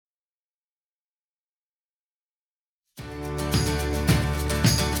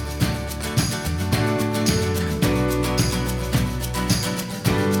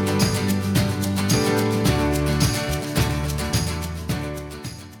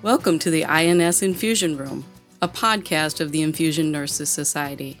Welcome to the INS Infusion Room, a podcast of the Infusion Nurses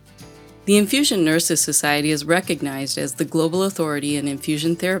Society. The Infusion Nurses Society is recognized as the global authority in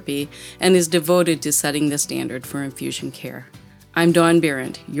infusion therapy and is devoted to setting the standard for infusion care. I'm Dawn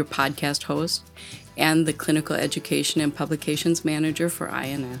Berendt, your podcast host and the Clinical Education and Publications Manager for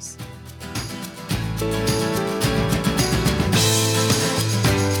INS.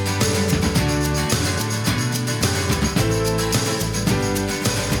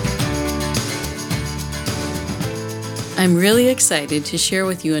 I'm really excited to share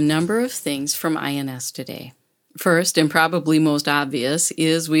with you a number of things from INS today. First, and probably most obvious,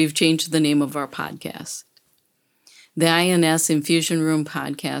 is we've changed the name of our podcast. The INS Infusion Room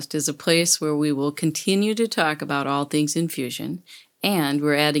podcast is a place where we will continue to talk about all things infusion, and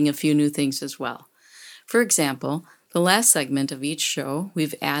we're adding a few new things as well. For example, the last segment of each show,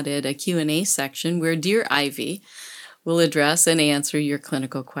 we've added a Q&A section where Dear Ivy will address and answer your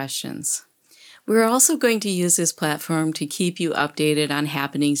clinical questions. We're also going to use this platform to keep you updated on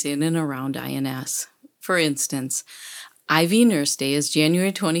happenings in and around INS. For instance, IV Nurse Day is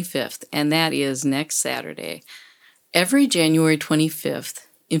January 25th, and that is next Saturday. Every January 25th,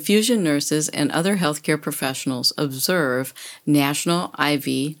 infusion nurses and other healthcare professionals observe National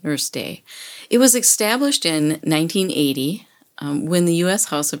IV Nurse Day. It was established in 1980 when the U.S.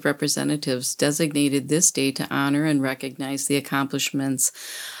 House of Representatives designated this day to honor and recognize the accomplishments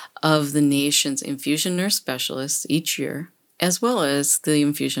of the nation's infusion nurse specialists each year, as well as the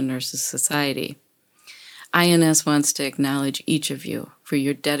Infusion Nurses Society. INS wants to acknowledge each of you for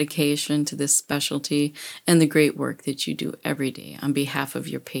your dedication to this specialty and the great work that you do every day on behalf of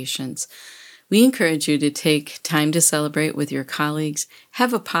your patients. We encourage you to take time to celebrate with your colleagues,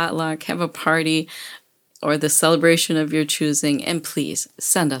 have a potluck, have a party, or the celebration of your choosing, and please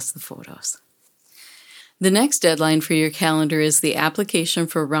send us the photos. The next deadline for your calendar is the application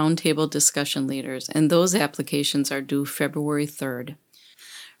for roundtable discussion leaders, and those applications are due February 3rd.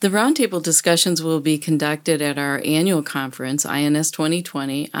 The roundtable discussions will be conducted at our annual conference, INS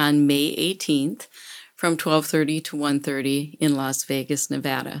 2020, on May 18th from 12:30 to 1:30 in Las Vegas,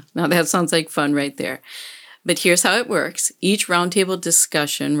 Nevada. Now that sounds like fun right there. But here's how it works. Each roundtable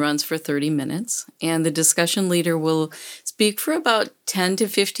discussion runs for 30 minutes, and the discussion leader will speak for about 10 to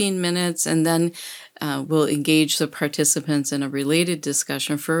 15 minutes, and then we'll engage the participants in a related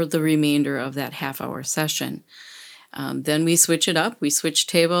discussion for the remainder of that half-hour session. Then we switch it up. We switch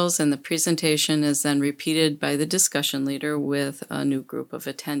tables, and the presentation is then repeated by the discussion leader with a new group of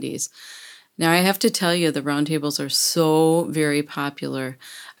attendees. Now, I have to tell you, the roundtables are so very popular.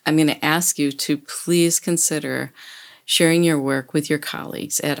 I'm going to ask you to please consider sharing your work with your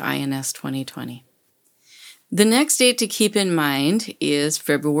colleagues at INS 2020. The next date to keep in mind is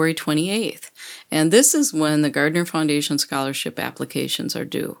February 28th, and this is when the Gardner Foundation scholarship applications are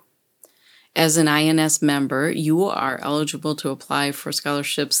due. As an INS member, you are eligible to apply for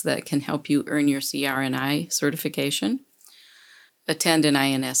scholarships that can help you earn your CRNI certification, attend an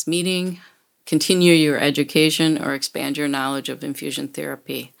INS meeting, continue your education, or expand your knowledge of infusion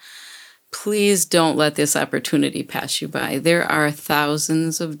therapy. Please don't let this opportunity pass you by. There are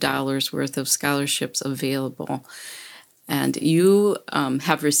thousands of dollars worth of scholarships available. And you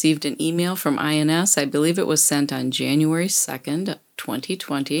have received an email from INS. I believe it was sent on January 2nd,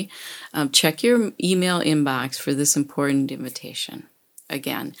 2020. Check your email inbox for this important invitation.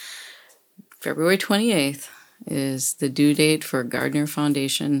 Again, February 28th is the due date for Gardner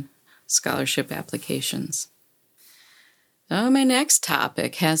Foundation scholarship applications. My next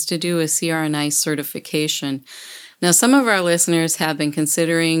topic has to do with CRNI certification. Now, some of our listeners have been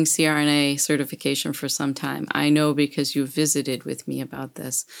considering CRNA certification for some time. I know because you visited with me about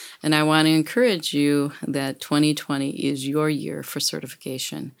this, and I want to encourage you that 2020 is your year for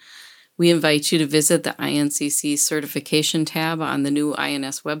certification. We invite you to visit the INCC certification tab on the new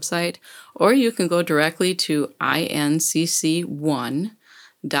INS website, or you can go directly to incc1.org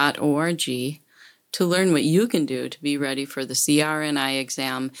to learn what you can do to be ready for the CRNI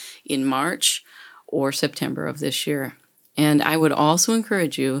exam in March or September of this year. And I would also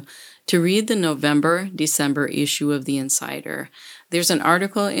encourage you to read the November-December issue of The Insider. There's an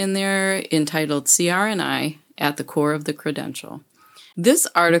article in there entitled CRNI at the Core of the Credential. This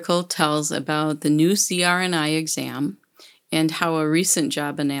article tells about the new CRNI exam and how a recent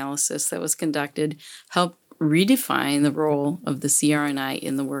job analysis that was conducted helped redefine the role of the CRNI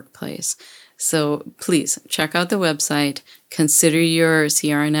in the workplace. So please check out the website, consider your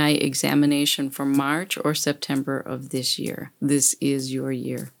CRNI examination for March or September of this year. This is your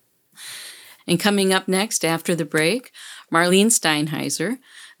year. And coming up next after the break, Marlene Steinheiser,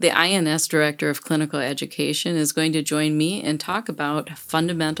 the INS Director of Clinical Education, is going to join me and talk about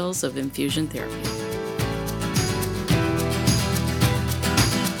fundamentals of infusion therapy.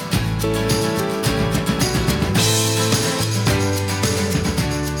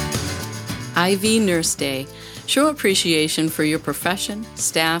 IV Nurse Day. Show appreciation for your profession,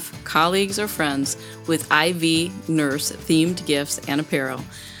 staff, colleagues, or friends with IV nurse-themed gifts and apparel.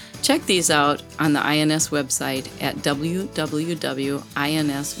 Check these out on the INS website at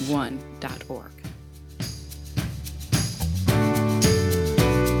www.ins1.org.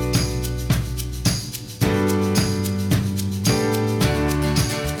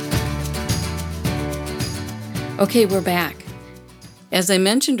 Okay, we're back. As I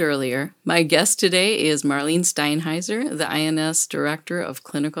mentioned earlier, my guest today is Marlene Steinheiser, the INS Director of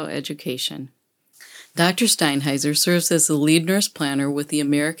Clinical Education. Dr. Steinheiser serves as the lead nurse planner with the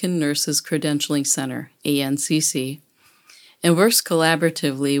American Nurses Credentialing Center, ANCC, and works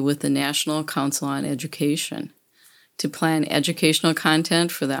collaboratively with the National Council on Education to plan educational content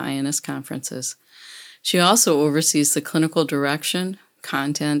for the INS conferences. She also oversees the clinical direction,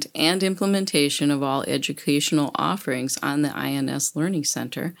 content, and implementation of all educational offerings on the INS Learning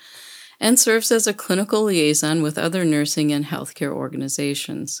Center, and serves as a clinical liaison with other nursing and healthcare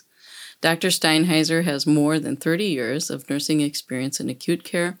organizations. Dr. Steinheiser has more than 30 years of nursing experience in acute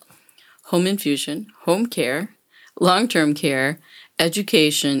care, home infusion, home care, long-term care,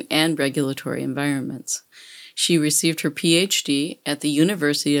 education, and regulatory environments. She received her PhD at the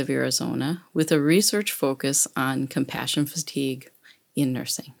University of Arizona with a research focus on compassion fatigue in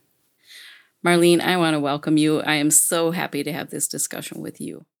nursing. Marlene, I want to welcome you. I am so happy to have this discussion with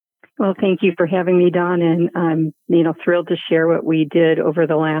you. Well, thank you for having me, Dawn, and I'm thrilled to share what we did over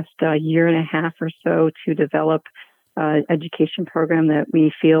the last year and a half or so to develop an education program that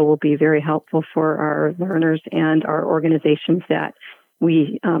we feel will be very helpful for our learners and our organizations that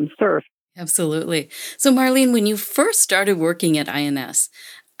we serve. Absolutely. So, Marlene, when you first started working at INS,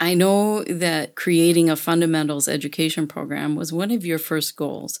 I know that creating a fundamentals education program was one of your first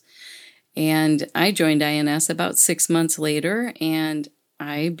goals. And I joined INS about 6 months later, and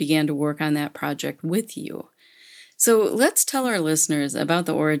I began to work on that project with you. So let's tell our listeners about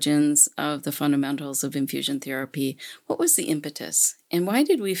the origins of the fundamentals of infusion therapy. What was the impetus, and why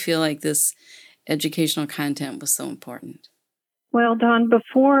did we feel like this educational content was so important? Well, Dawn,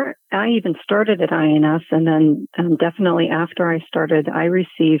 before I even started at INS, and then definitely after I started, I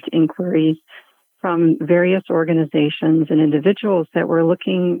received inquiries from various organizations and individuals that were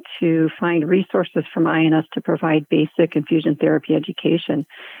looking to find resources from INS to provide basic infusion therapy education.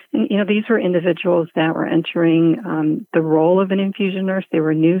 And, these were individuals that were entering the role of an infusion nurse. They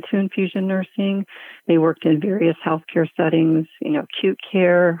were new to infusion nursing. They worked in various healthcare settings, acute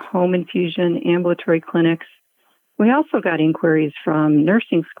care, home infusion, ambulatory clinics. We also got inquiries from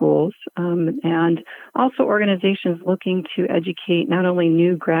nursing schools and also organizations looking to educate not only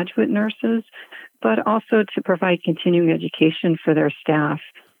new graduate nurses, but also to provide continuing education for their staff.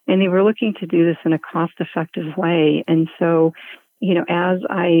 And they were looking to do this in a cost-effective way. And so, as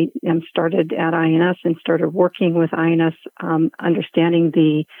I started at INS and started working with INS, understanding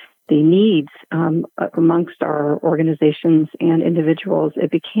the needs amongst our organizations and individuals,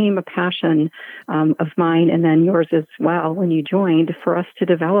 it became a passion of mine and then yours as well when you joined for us to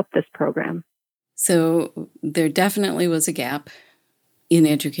develop this program. So there definitely was a gap in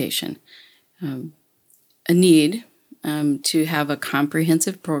education, a need to have a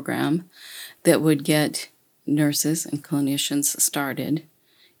comprehensive program that would get nurses and clinicians started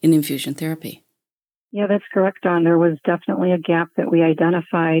in infusion therapy. Yeah, that's correct, Dawn. There was definitely a gap that we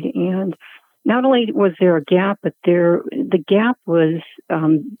identified. And not only was there a gap, but the gap was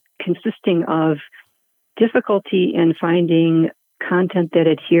consisting of difficulty in finding content that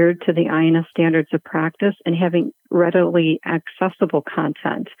adhered to the INS standards of practice and having readily accessible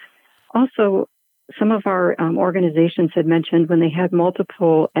content. Also, some of our organizations had mentioned when they had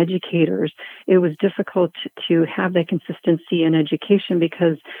multiple educators, it was difficult to have that consistency in education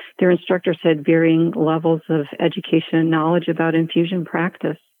because their instructors had varying levels of education and knowledge about infusion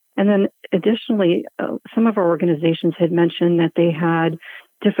practice. And then additionally, some of our organizations had mentioned that they had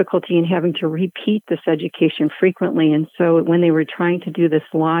difficulty in having to repeat this education frequently. And so when they were trying to do this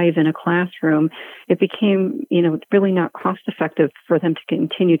live in a classroom, it became, really not cost effective for them to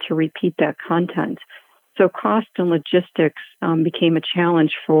continue to repeat that content. So cost and logistics became a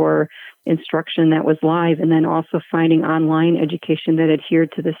challenge for instruction that was live, and then also finding online education that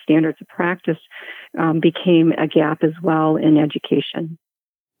adhered to the standards of practice became a gap as well in education.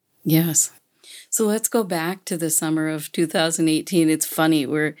 Yes. So let's go back to the summer of 2018. It's funny,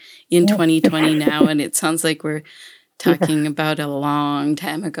 we're in 2020 now, and it sounds like we're talking about a long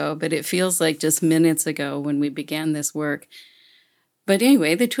time ago, but it feels like just minutes ago when we began this work. But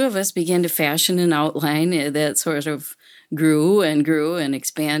anyway, the two of us began to fashion an outline that sort of grew and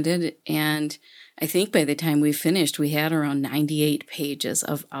expanded. And I think by the time we finished, we had around 98 pages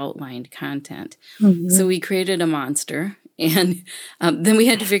of outlined content. Mm-hmm. So we created a monster. And then we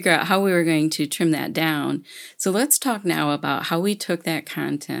had to figure out how we were going to trim that down. So let's talk now about how we took that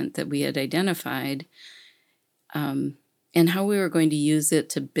content that we had identified and how we were going to use it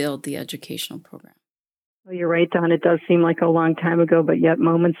to build the educational program. Well, you're right, Dawn. It does seem like a long time ago, but yet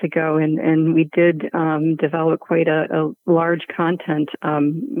moments ago. And we did develop quite a large content,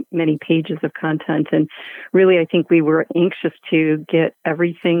 many pages of content. And really, I think we were anxious to get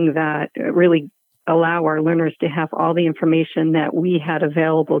everything that really allow our learners to have all the information that we had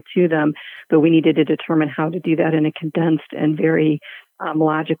available to them, but we needed to determine how to do that in a condensed and very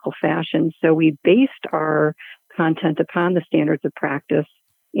logical fashion. So we based our content upon the standards of practice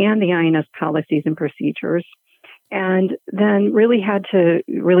and the INS policies and procedures, and then really had to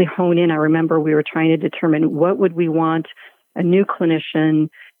hone in. I remember we were trying to determine what would we want a new clinician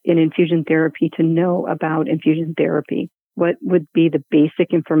in infusion therapy to know about infusion therapy. What would be the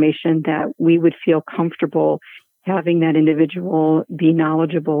basic information that we would feel comfortable having that individual be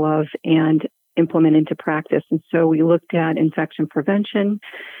knowledgeable of and implement into practice. And so we looked at infection prevention,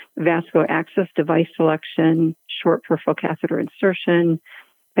 vascular access device selection, short peripheral catheter insertion,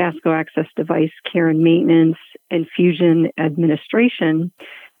 vascular access device care and maintenance, infusion administration,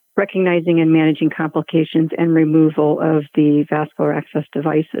 recognizing and managing complications, and removal of the vascular access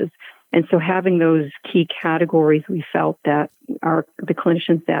devices. And so having those key categories, we felt that the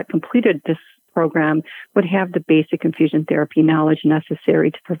clinicians that completed this program would have the basic infusion therapy knowledge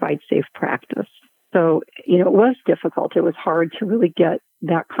necessary to provide safe practice. So, it was difficult. It was hard to really get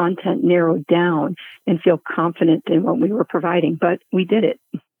that content narrowed down and feel confident in what we were providing, but we did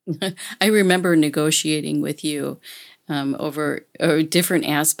it. I remember negotiating with you over different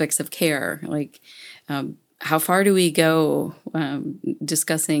aspects of care, like how far do we go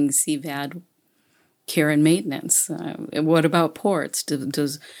discussing CVAD care and maintenance? What about ports?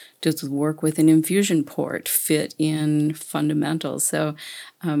 Does work with an infusion port fit in fundamentals? So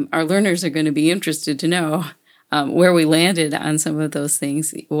our learners are going to be interested to know where we landed on some of those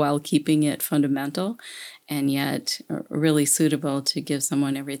things while keeping it fundamental and yet really suitable to give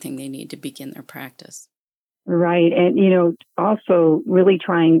someone everything they need to begin their practice. Right. And, also really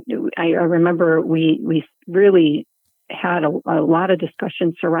trying, I remember we really had a lot of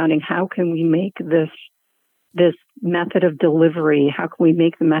discussion surrounding how can we make this method of delivery, how can we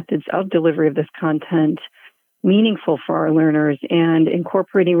make the methods of delivery of this content meaningful for our learners, and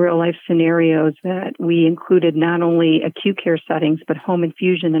incorporating real life scenarios that we included not only acute care settings, but home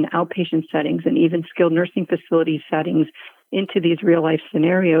infusion and outpatient settings and even skilled nursing facility settings into these real life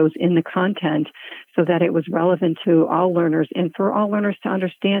scenarios in the content so that it was relevant to all learners and for all learners to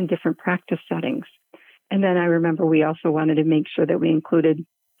understand different practice settings. And then I remember we also wanted to make sure that we included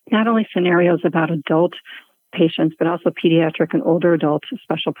not only scenarios about adult patients, but also pediatric and older adult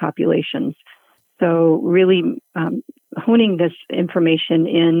special populations. So really honing this information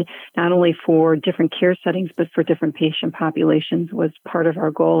in not only for different care settings, but for different patient populations was part of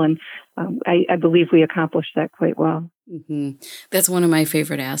our goal. And I believe we accomplished that quite well. Mm-hmm. That's one of my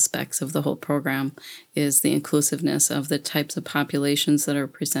favorite aspects of the whole program is the inclusiveness of the types of populations that are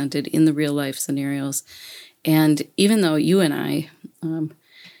presented in the real life scenarios. And even though you and I,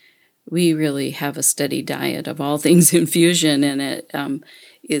 we really have a steady diet of all things infusion, and it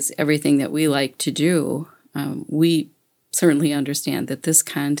is everything that we like to do, we certainly understand that this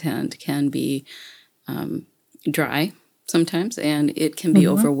content can be dry sometimes, and it can be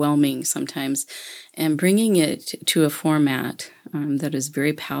overwhelming sometimes. And bringing it to a format that is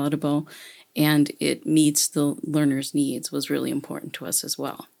very palatable and it meets the learner's needs was really important to us as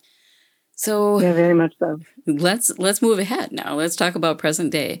well. So yeah, very much so. Let's move ahead now. Let's talk about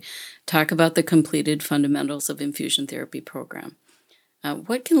present day. Talk about the completed fundamentals of infusion therapy program.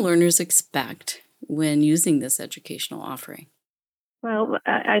 What can learners expect when using this educational offering? Well,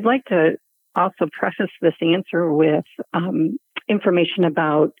 I'd like to also preface this answer with information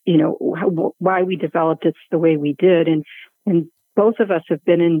about, why we developed it the way we did. And both of us have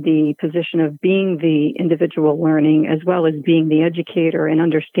been in the position of being the individual learning as well as being the educator and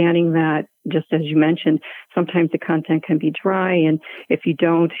understanding that, just as you mentioned, sometimes the content can be dry. And if you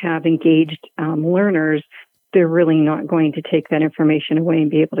don't have engaged learners, they're really not going to take that information away and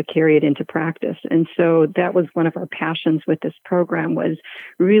be able to carry it into practice. And so that was one of our passions with this program, was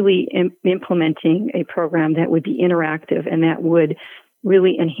really implementing a program that would be interactive and that would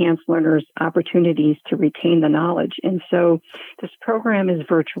really enhance learners' opportunities to retain the knowledge. And so this program is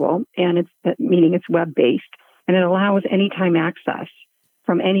virtual, and meaning it's web-based, and it allows anytime access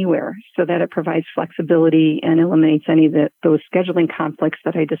from anywhere so that it provides flexibility and eliminates any of those scheduling conflicts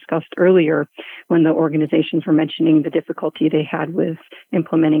that I discussed earlier when the organizations were mentioning the difficulty they had with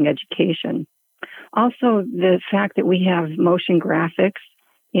implementing education. Also, the fact that we have motion graphics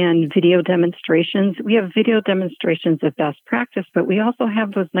and video demonstrations. We have video demonstrations of best practice, but we also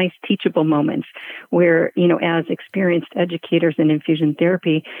have those nice teachable moments where, as experienced educators in infusion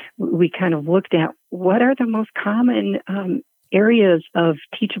therapy, we kind of looked at what are the most common areas of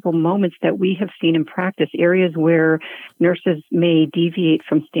teachable moments that we have seen in practice, areas where nurses may deviate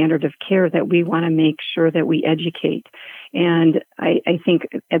from standard of care that we want to make sure that we educate. And I think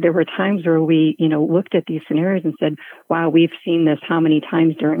there were times where we, looked at these scenarios and said, wow, we've seen this how many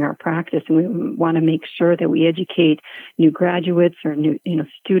times during our practice, and we want to make sure that we educate new graduates or new,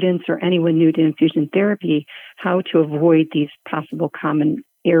 students or anyone new to infusion therapy how to avoid these possible common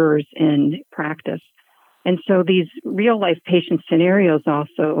errors in practice. And so these real-life patient scenarios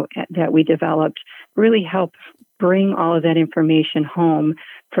also that we developed really help bring all of that information home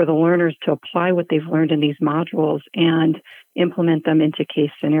for the learners to apply what they've learned in these modules and implement them into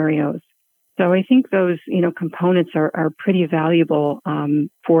case scenarios. So I think those, components are pretty valuable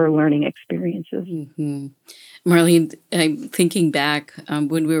for learning experiences. Mm-hmm. Marlene, I'm thinking back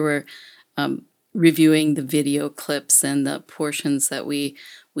when we were reviewing the video clips and the portions that we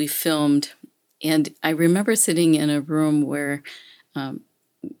filmed. And I remember sitting in a room where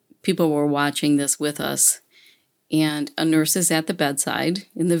people were watching this with us, and a nurse is at the bedside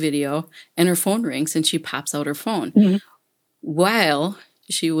in the video, and her phone rings, and she pops out her phone while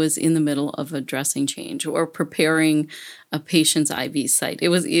she was in the middle of a dressing change or preparing a patient's IV site. It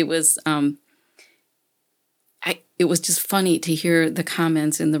was just funny to hear the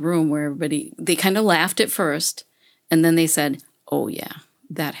comments in the room where they kind of laughed at first, and then they said, "Oh yeah,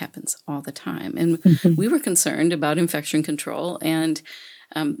 that happens all the time." And we were concerned about infection control and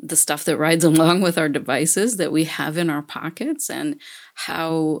the stuff that rides along with our devices that we have in our pockets, and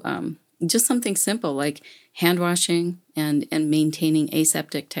how just something simple like hand washing and maintaining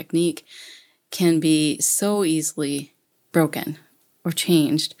aseptic technique can be so easily broken or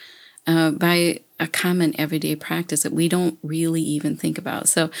changed by a common everyday practice that we don't really even think about.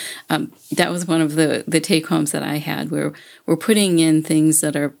 So that was one of the take-homes that I had, where we're putting in things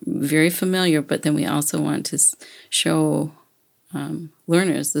that are very familiar, but then we also want to show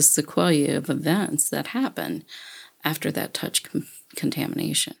learners the sequelae of events that happen after that touch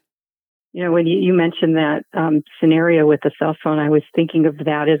contamination. When you mentioned that scenario with the cell phone, I was thinking of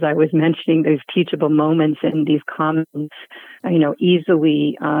that as I was mentioning those teachable moments and these common,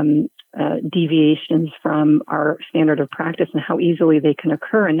 easily deviations from our standard of practice and how easily they can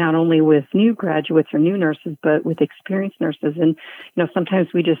occur, and not only with new graduates or new nurses, but with experienced nurses. And, sometimes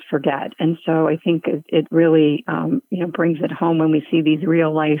we just forget. And so I think it really, brings it home when we see these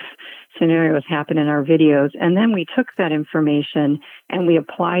real life scenarios happen in our videos. And then we took that information and we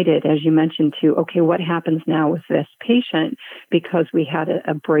applied it, as you mentioned, to, okay, what happens now with this patient because we had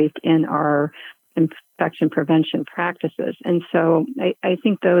a break in our infection prevention practices. And so I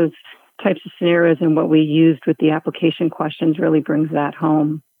think those types of scenarios and what we used with the application questions really brings that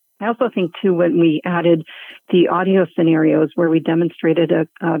home. I also think, too, when we added the audio scenarios where we demonstrated a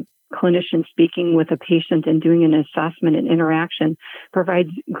clinician speaking with a patient and doing an assessment and interaction provides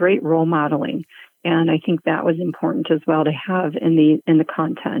great role modeling. And I think that was important as well to have in the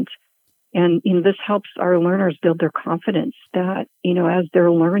content. And, this helps our learners build their confidence that, as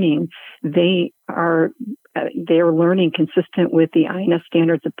they're learning, they are learning consistent with the INS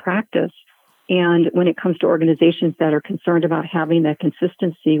standards of practice. And when it comes to organizations that are concerned about having that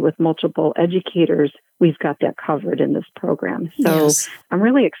consistency with multiple educators, we've got that covered in this program. So yes. I'm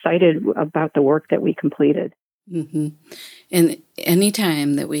really excited about the work that we completed. Mm-hmm. And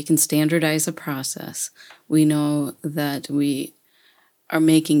anytime that we can standardize a process, we know that we are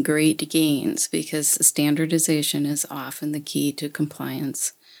making great gains, because standardization is often the key to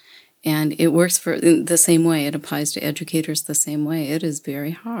compliance. And it works for the same way. It applies to educators the same way. It is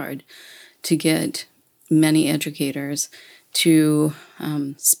very hard to get many educators to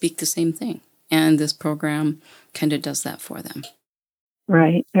speak the same thing. And this program kind of does that for them.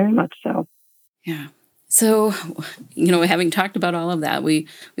 Right. Very much so. Yeah. So, having talked about all of that,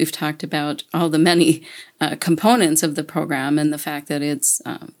 we've talked about all the many components of the program and the fact that it's,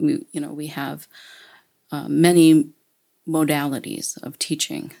 we have many modalities of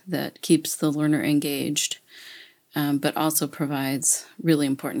teaching that keeps the learner engaged, but also provides really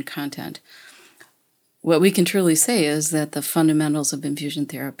important content. what we can truly say is that the fundamentals of infusion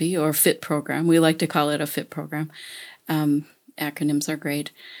therapy, or FIT program, we like to call it a FIT program. Acronyms are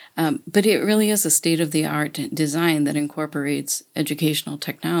great. But it really is a state-of-the-art design that incorporates educational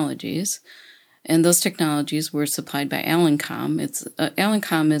technologies. And those technologies were supplied by AllenCom.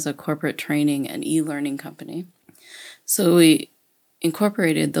 AllenCom is a corporate training and e-learning company. So we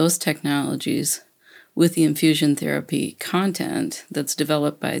incorporated those technologies with the infusion therapy content that's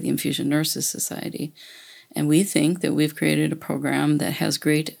developed by the Infusion Nurses Society. And we think that we've created a program that has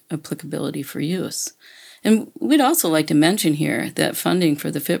great applicability for use. And we'd also like to mention here that funding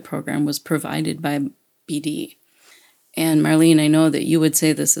for the FIT program was provided by BD. And Marlene, I know that you would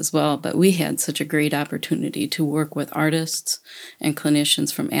say this as well, but we had such a great opportunity to work with artists and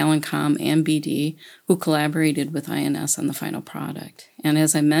clinicians from AllenCom and BD who collaborated with INS on the final product. And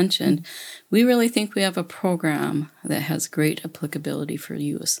as I mentioned, we really think we have a program that has great applicability for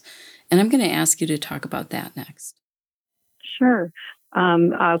use. And I'm going to ask you to talk about that next. Sure.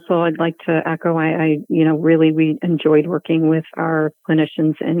 Also, I'd like to echo, really we enjoyed working with our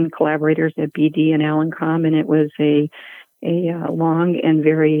clinicians and collaborators at BD and AllenCom, and it was a long and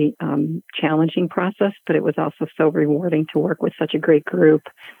very challenging process, but it was also so rewarding to work with such a great group.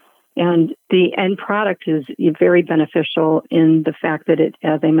 And the end product is very beneficial in the fact that it,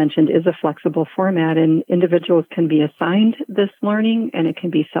 as I mentioned, is a flexible format, and individuals can be assigned this learning, and it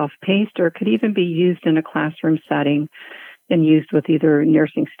can be self-paced, or it could even be used in a classroom setting and used with either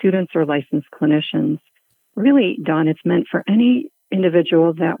nursing students or licensed clinicians. Really, Dawn, it's meant for any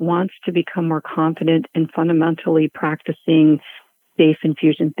individual that wants to become more confident in fundamentally practicing safe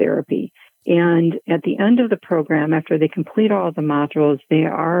infusion therapy. And at the end of the program, after they complete all the modules, they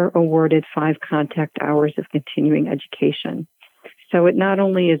are awarded 5 contact hours of continuing education. So it not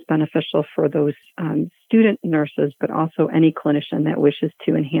only is beneficial for those student nurses, but also any clinician that wishes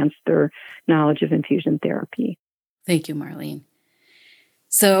to enhance their knowledge of infusion therapy. Thank you, Marlene.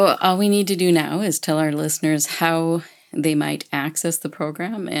 So all we need to do now is tell our listeners how they might access the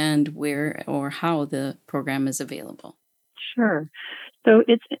program and where or how the program is available. Sure. So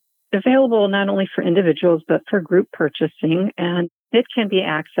it's available not only for individuals, but for group purchasing, and it can be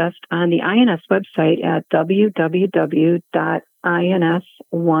accessed on the INS website at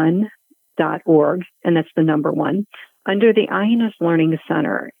www.ins1.org, and that's the number 1, under the INS Learning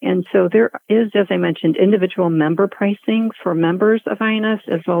Center. And so there is, as I mentioned, individual member pricing for members of INS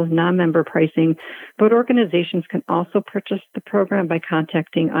as well as non-member pricing, but organizations can also purchase the program by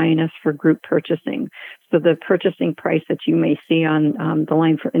contacting INS for group purchasing. So the purchasing price that you may see on the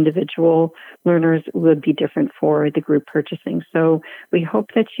line for individual learners would be different for the group purchasing. So we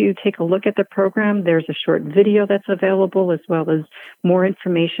hope that you take a look at the program. There's a short video that's available as well as more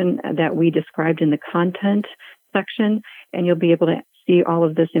information that we described in the content section, and you'll be able to see all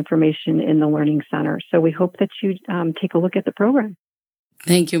of this information in the Learning Center. So we hope that you take a look at the program.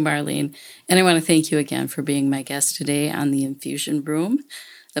 Thank you, Marlene. And I want to thank you again for being my guest today on the Infusion Room,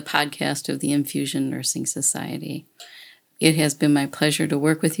 the podcast of the Infusion Nursing Society. It has been my pleasure to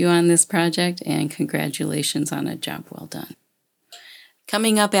work with you on this project, and congratulations on a job well done.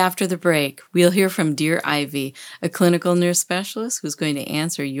 Coming up after the break, we'll hear from Dear Ivy, a clinical nurse specialist who's going to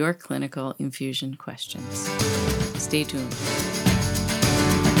answer your clinical infusion questions. Stay tuned.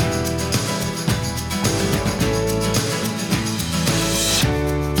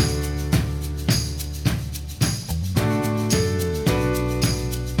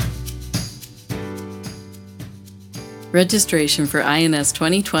 Registration for INS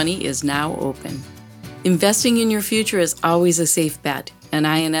 2020 is now open. Investing in your future is always a safe bet, and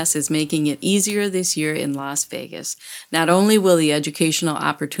INS is making it easier this year in Las Vegas. Not only will the educational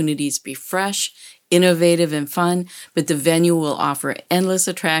opportunities be fresh, innovative, and fun, but the venue will offer endless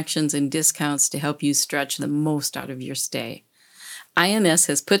attractions and discounts to help you stretch the most out of your stay. INS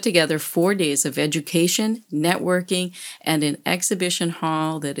has put together 4 days of education, networking, and an exhibition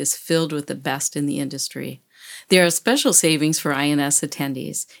hall that is filled with the best in the industry. There are special savings for INS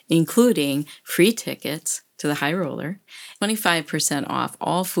attendees, including free tickets to the High Roller, 25% off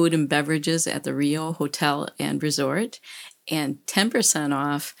all food and beverages at the Rio Hotel and Resort, and 10%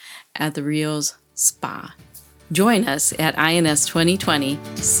 off at the Rio's Spa. Join us at INS 2020.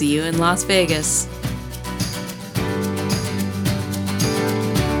 See you in Las Vegas.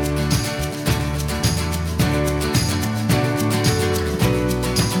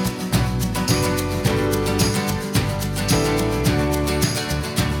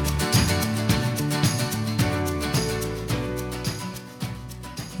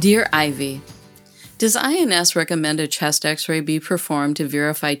 Dear Ivy, does INS recommend a chest x-ray be performed to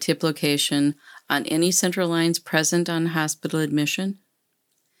verify tip location on any central lines present on hospital admission?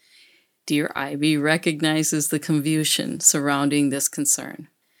 Dear Ivy recognizes the confusion surrounding this concern.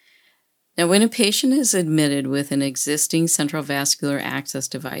 Now, when a patient is admitted with an existing central vascular access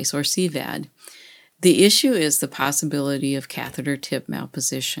device, or CVAD, the issue is the possibility of catheter tip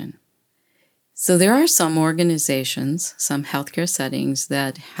malposition. So there are some organizations, some healthcare settings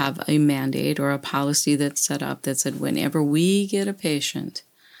that have a mandate or a policy that's set up that said whenever we get a patient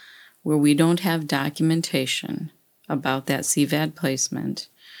where we don't have documentation about that CVAD placement,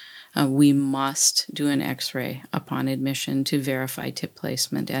 we must do an X-ray upon admission to verify tip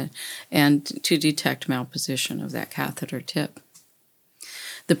placement and to detect malposition of that catheter tip.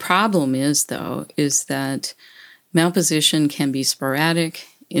 The problem is that malposition can be sporadic,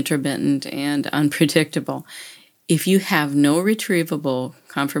 intermittent, and unpredictable. If you have no retrievable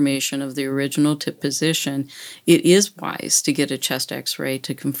confirmation of the original tip position, it is wise to get a chest X-ray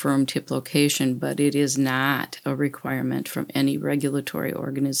to confirm tip location, but it is not a requirement from any regulatory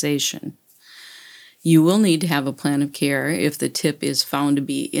organization. You will need to have a plan of care if the tip is found to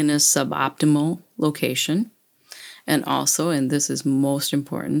be in a suboptimal location. And also, and this is most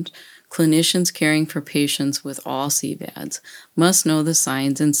important, clinicians caring for patients with all CVADs must know the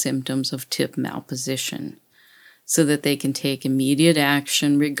signs and symptoms of tip malposition so that they can take immediate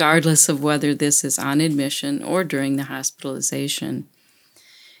action regardless of whether this is on admission or during the hospitalization.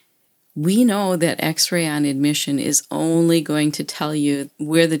 We know that X-ray on admission is only going to tell you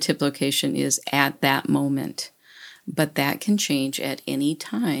where the tip location is at that moment, but that can change at any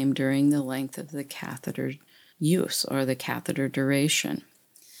time during the length of the catheter use or the catheter duration.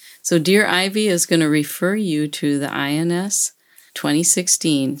 So Dear Ivy is going to refer you to the INS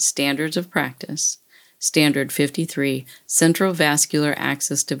 2016 Standards of Practice, Standard 53, Central Vascular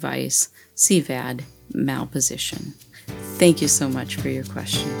Access Device, CVAD, malposition. Thank you so much for your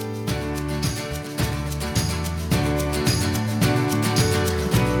question.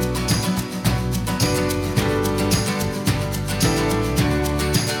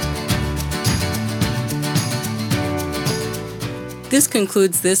 This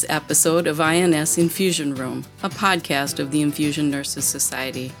concludes this episode of INS Infusion Room, a podcast of the Infusion Nurses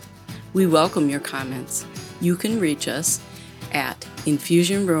Society. We welcome your comments. You can reach us at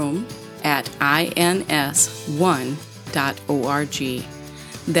infusionroom@ins1.org.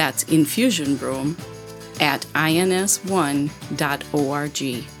 That's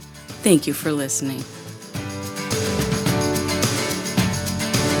infusionroom@ins1.org. Thank you for listening.